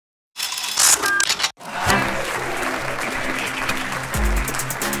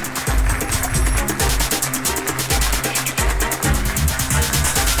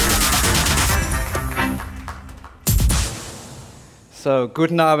So,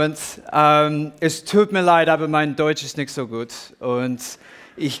 guten Abend. Es tut mir leid, aber mein Deutsch ist nicht so gut und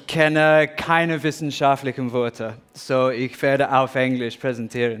ich kenne keine wissenschaftlichen Wörter, so ich werde auf Englisch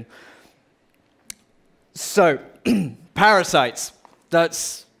präsentieren. So, parasites.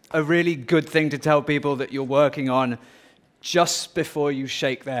 That's a really good thing to tell people that you're working on just before you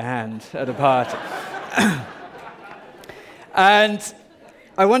shake their hand at a party. And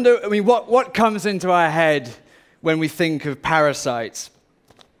I wonder, what comes into our head when we think of parasites?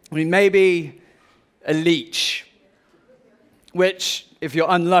 Maybe a leech, which, if you're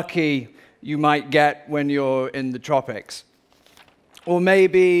unlucky, you might get when you're in the tropics. Or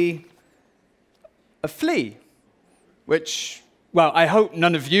maybe a flea, which, well, I hope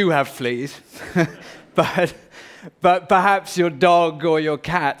none of you have fleas, but perhaps your dog or your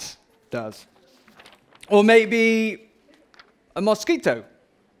cat does. Or maybe a mosquito,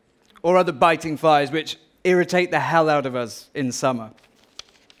 or other biting flies, which irritate the hell out of us in summer.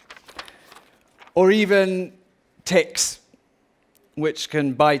 Or even ticks, which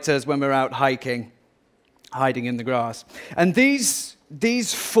can bite us when we're out hiking, hiding in the grass. And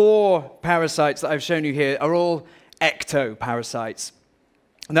these four parasites that I've shown you here are all ectoparasites.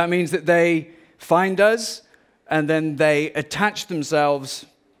 And that means that they find us, and then they attach themselves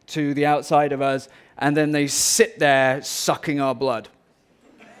to the outside of us, and then they sit there sucking our blood.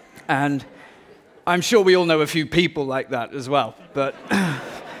 And I'm sure we all know a few people like that as well, but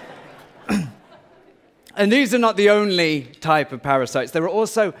and these are not the only type of parasites. There are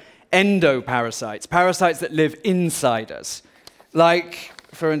also endoparasites, parasites that live inside us, like,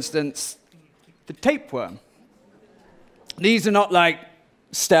 for instance, the tapeworm. These are not like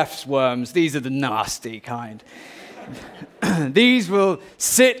Steph's worms. These are the nasty kind. These will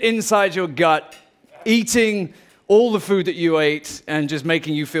sit inside your gut, eating all the food that you ate and just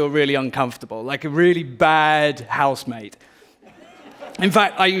making you feel really uncomfortable, like a really bad housemate. In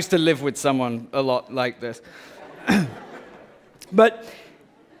fact, I used to live with someone a lot like this. But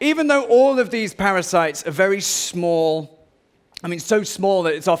even though all of these parasites are very small, so small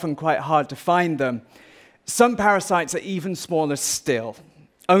that it's often quite hard to find them, some parasites are even smaller still,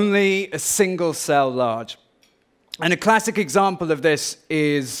 only a single cell large. And a classic example of this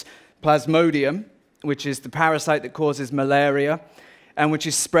is Plasmodium, which is the parasite that causes malaria and which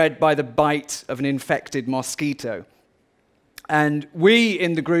is spread by the bite of an infected mosquito. And we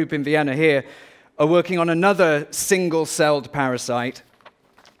in the group in Vienna here are working on another single-celled parasite,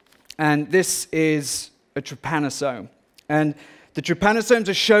 and this is a trypanosome. And the trypanosomes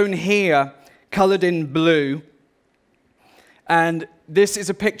are shown here, colored in blue, and this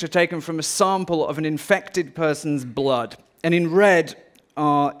is a picture taken from a sample of an infected person's blood. And in red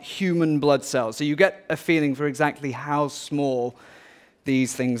are human blood cells. So you get a feeling for exactly how small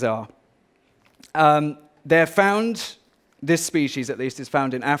these things are. They're found, this species at least, is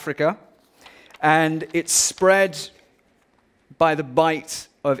found in Africa, and it's spread by the bite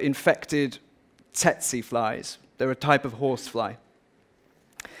of infected tsetse flies. They're a type of horsefly.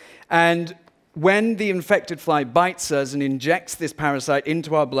 And when the infected fly bites us and injects this parasite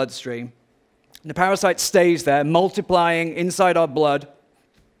into our bloodstream, the parasite stays there, multiplying inside our blood,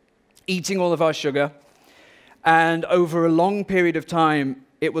 eating all of our sugar, and over a long period of time,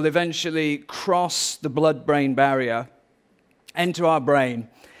 it will eventually cross the blood-brain barrier, enter our brain,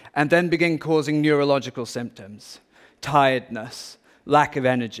 and then begin causing neurological symptoms, tiredness, lack of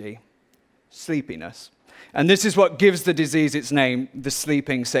energy, sleepiness. And this is what gives the disease its name, the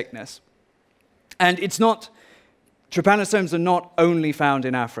sleeping sickness. And trypanosomes are not only found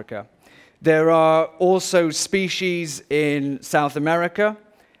in Africa. There are also species in South America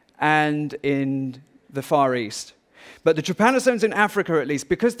and in the Far East. But the trypanosomes in Africa, at least,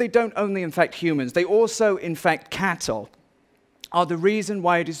 because they don't only infect humans, they also infect cattle, are the reason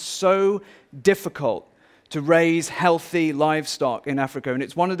why it is so difficult to raise healthy livestock in Africa. And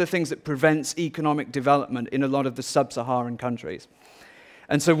it's one of the things that prevents economic development in a lot of the sub-Saharan countries.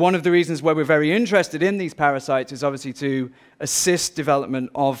 And so one of the reasons why we're very interested in these parasites is obviously to assist development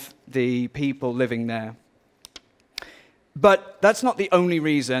of the people living there. But that's not the only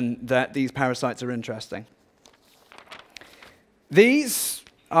reason that these parasites are interesting. These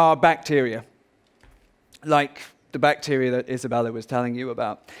are bacteria, like the bacteria that Isabella was telling you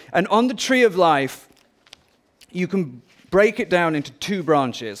about. And on the tree of life, you can break it down into two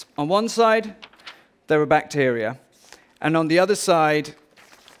branches. On one side, there are bacteria, and on the other side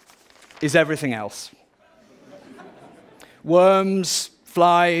is everything else. Worms,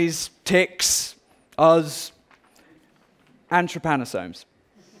 flies, ticks, us, and trypanosomes.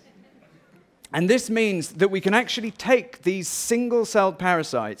 And this means that we can actually take these single-celled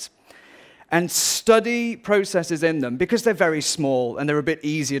parasites and study processes in them because they're very small and they're a bit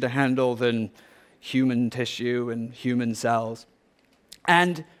easier to handle than human tissue and human cells.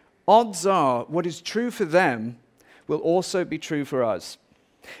 And odds are, what is true for them will also be true for us.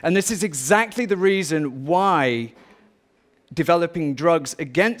 And this is exactly the reason why developing drugs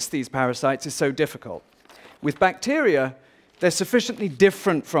against these parasites is so difficult. With bacteria, they're sufficiently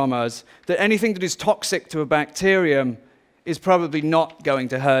different from us that anything that is toxic to a bacterium is probably not going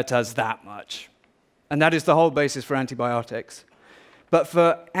to hurt us that much. And that is the whole basis for antibiotics. But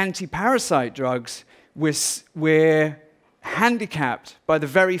for anti-parasite drugs, we're handicapped by the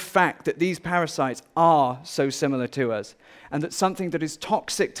very fact that these parasites are so similar to us, and that something that is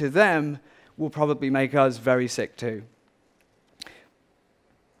toxic to them will probably make us very sick too.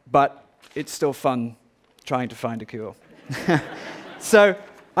 But it's still fun trying to find a cure. So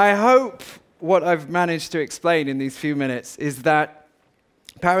I hope what I've managed to explain in these few minutes is that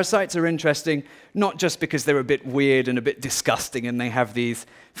parasites are interesting, not just because they're a bit weird and a bit disgusting and they have these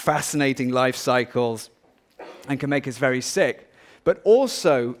fascinating life cycles and can make us very sick, but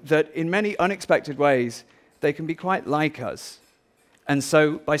also that in many unexpected ways, they can be quite like us. And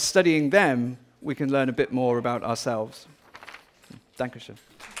so by studying them, we can learn a bit more about ourselves. Dankeschön.